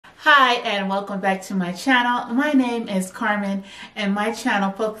Hi and welcome back to my channel. My name is Carmen and my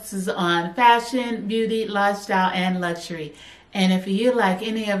channel focuses on fashion, beauty, lifestyle, and luxury. And if you like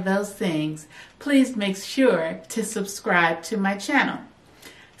any of those things, please make sure to subscribe to my channel.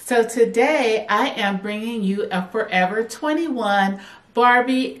 So today I am bringing you a Forever 21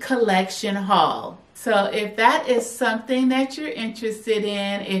 Barbie collection haul. So if that is something that you're interested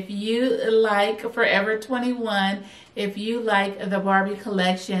in, if you like Forever 21, if you like the Barbie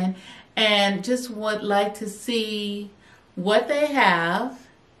collection and just would like to see what they have,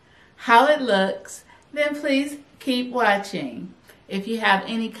 how it looks, then please keep watching. If you have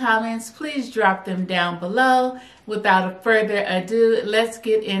any comments, please drop them down below. Without further ado, let's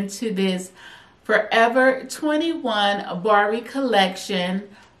get into this Forever 21 Barbie Collection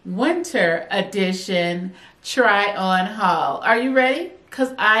Winter Edition try-on haul. Are you ready?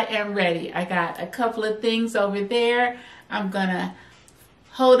 Because I am ready. I got a couple of things over there. I'm going to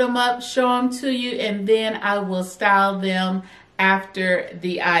hold them up, show them to you, and then I will style them after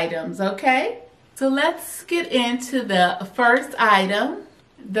the items, okay? So let's get into the first item.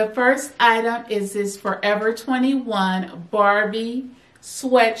 The first item is this Forever 21 Barbie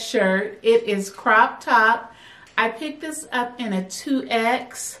sweatshirt. It is crop top. I picked this up in a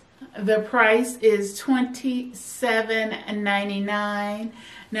 2X. The price is $27.99.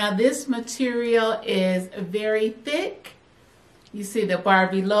 Now this material is very thick. You see the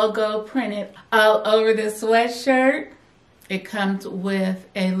Barbie logo printed all over the sweatshirt. It comes with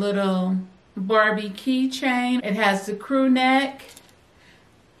a little Barbie keychain. It has the crew neck,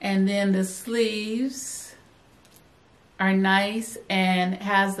 and then the sleeves are nice and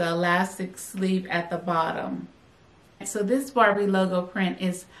has the elastic sleeve at the bottom. So this Barbie logo print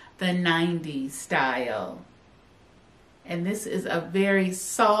is the 90s style. And this is a very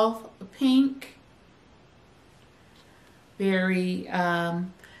soft pink. Very,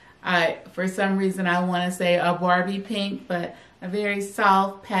 for some reason I want to say a Barbie pink, but a very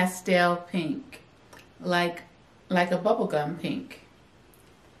soft pastel pink. Like a bubblegum pink.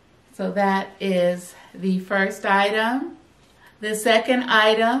 So that is the first item. The second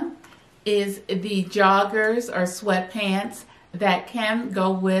item is the joggers or sweatpants that can go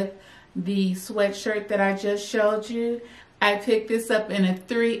with the sweatshirt that I just showed you. I picked this up in a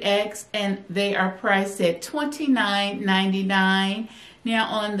 3X and they are priced at $29.99. Now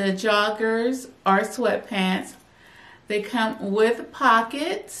on the joggers or sweatpants, they come with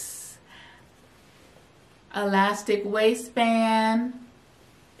pockets, elastic waistband,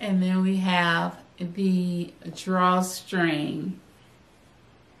 and then we have the drawstring.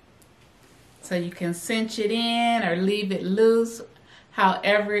 So you can cinch it in or leave it loose,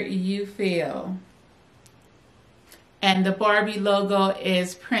 however you feel. And the Barbie logo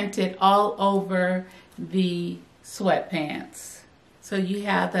is printed all over the sweatpants. So you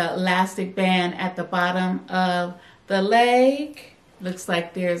have the elastic band at the bottom of the leg. Looks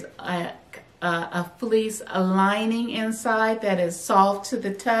like there's a fleece lining inside that is soft to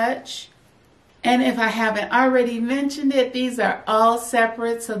the touch. And if I haven't already mentioned it, these are all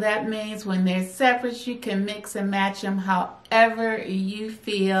separate. So that means when they're separate, you can mix and match them however you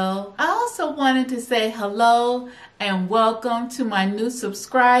feel. I also wanted to say hello and welcome to my new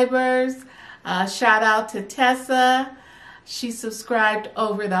subscribers. Shout out to Tessa. She subscribed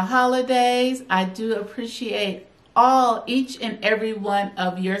over the holidays. I do appreciate each and every one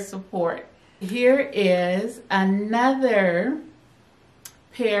of your support. Here is another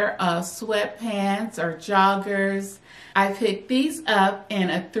pair of sweatpants or joggers. I picked these up in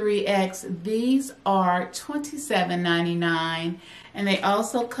a 3X. These are $27.99 and they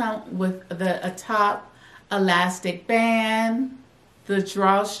also come with a top elastic band, the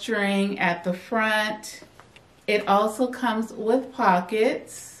drawstring at the front. It also comes with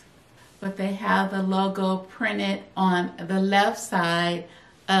pockets, but they have the logo printed on the left side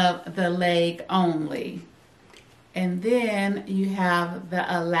of the leg only. And then you have the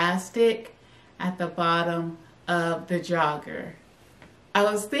elastic at the bottom of the jogger. I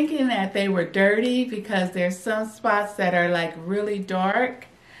was thinking that they were dirty because there's some spots that are like really dark,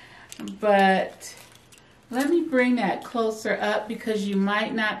 but let me bring that closer up because you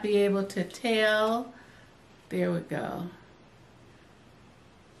might not be able to tell. There we go.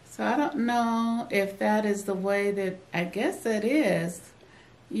 So I don't know if that is the way that, I guess it is.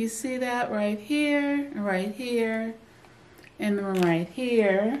 You see that right here, and then right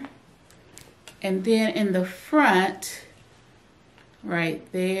here. And then in the front, right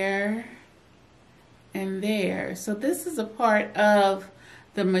there and there. So this is a part of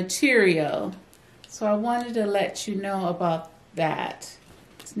the material. So I wanted to let you know about that.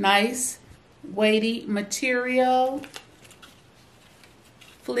 It's nice, weighty material.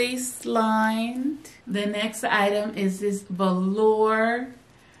 fleece lined. The next item is this velour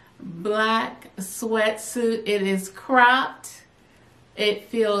black sweatsuit. It is cropped. It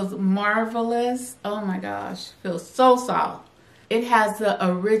feels marvelous. Oh my gosh, feels so soft. It has the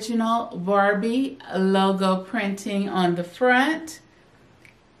original Barbie logo printing on the front.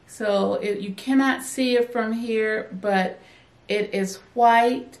 So you cannot see it from here, but it is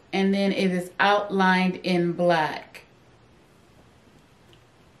white and then it is outlined in black.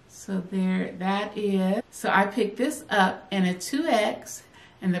 So there that is. So I picked this up in a 2X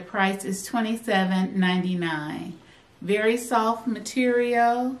and the price is $27.99. Very soft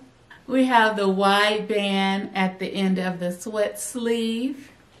material. We have the wide band at the end of the sweat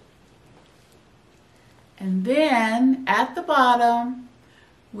sleeve. And then at the bottom,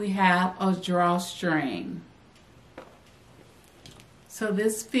 we have a drawstring. So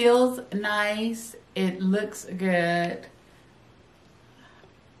this feels nice. It looks good.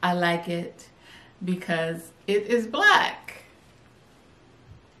 I like it because it is black.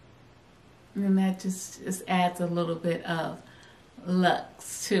 And that just adds a little bit of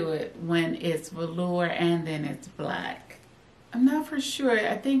luxe to it when it's velour and then it's black. I'm not for sure.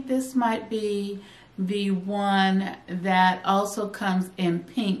 I think this might be the one that also comes in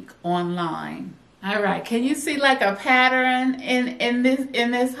pink online. All right, can you see like a pattern in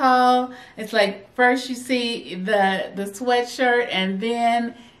this haul? It's like first you see the sweatshirt and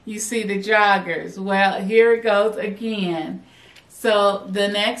then you see the joggers. Well, here it goes again. So the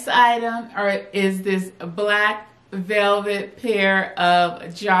next item is this black velvet pair of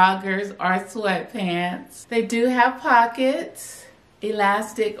joggers or sweatpants. They do have pockets,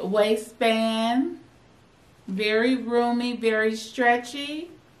 elastic waistband, very roomy, very stretchy.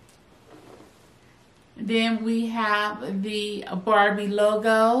 Then we have the Barbie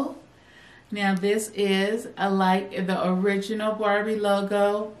logo. Now this is like the original Barbie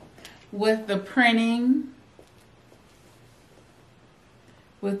logo with the printing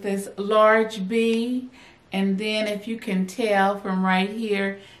with this large B, and then if you can tell from right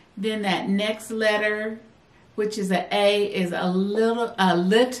here, then that next letter, which is an A, is a little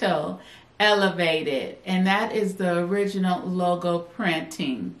elevated, and that is the original logo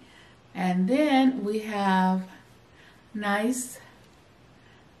printing. And then we have nice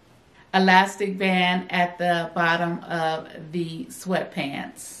elastic band at the bottom of the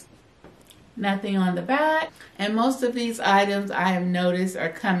sweatpants. Nothing on the back. And most of these items I have noticed are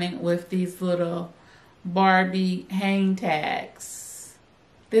coming with these little Barbie hang tags.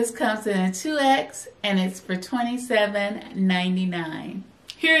 This comes in a 2X and it's for $27.99.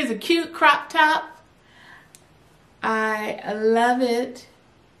 Here is a cute crop top. I love it.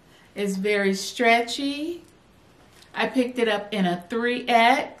 It's very stretchy. I picked it up in a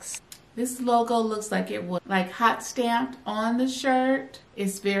 3X. This logo looks like it was like hot stamped on the shirt.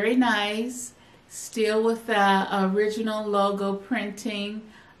 It's very nice. Still with the original logo printing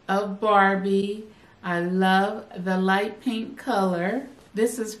of Barbie. I love the light pink color.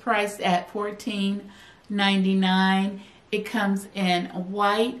 This is priced at $14.99. It comes in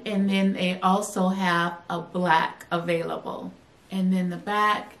white and then they also have a black available. And then the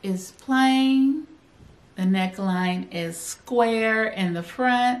back is plain. The neckline is square in the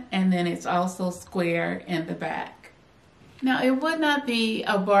front and then it's also square in the back. Now it would not be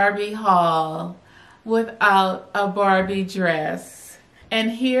a Barbie haul without a Barbie dress.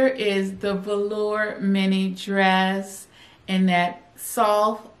 And here is the velour mini dress in that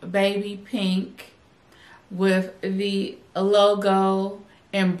soft baby pink with the logo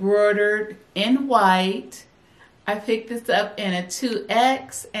embroidered in white. I picked this up in a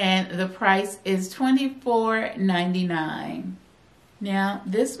 2X and the price is $24.99. Now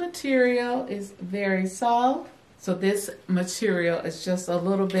this material is very soft. So this material is just a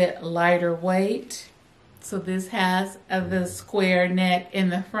little bit lighter weight. So this has the square neck in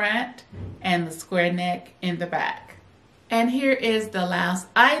the front and the square neck in the back. And here is the last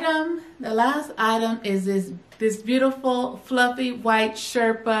item. The last item is this beautiful fluffy white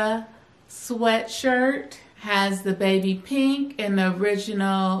Sherpa sweatshirt. Has the baby pink and the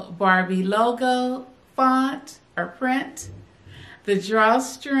original Barbie logo font or print. The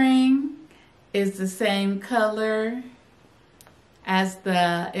drawstring is the same color as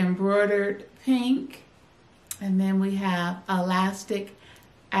the embroidered pink. And then we have elastic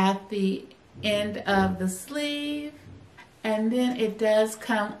at the end of the sleeve. And then it does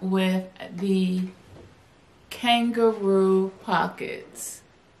come with the kangaroo pockets.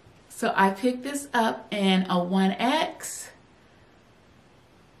 So I picked this up in a 1X.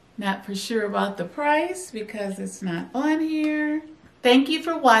 Not for sure about the price because it's not on here. Thank you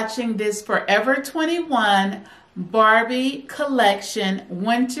for watching this Forever 21 Barbie Collection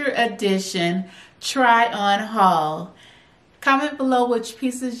Winter Edition Try-On Haul. Comment below which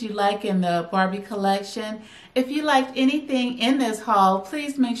pieces you like in the Barbie collection. If you liked anything in this haul,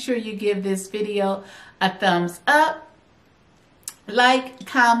 please make sure you give this video a thumbs up, like,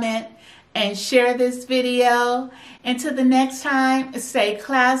 comment, and share this video. Until the next time, stay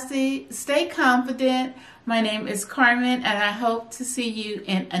classy, stay confident. My name is Carmen, and I hope to see you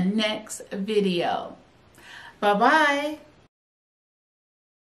in a next video. Bye-bye.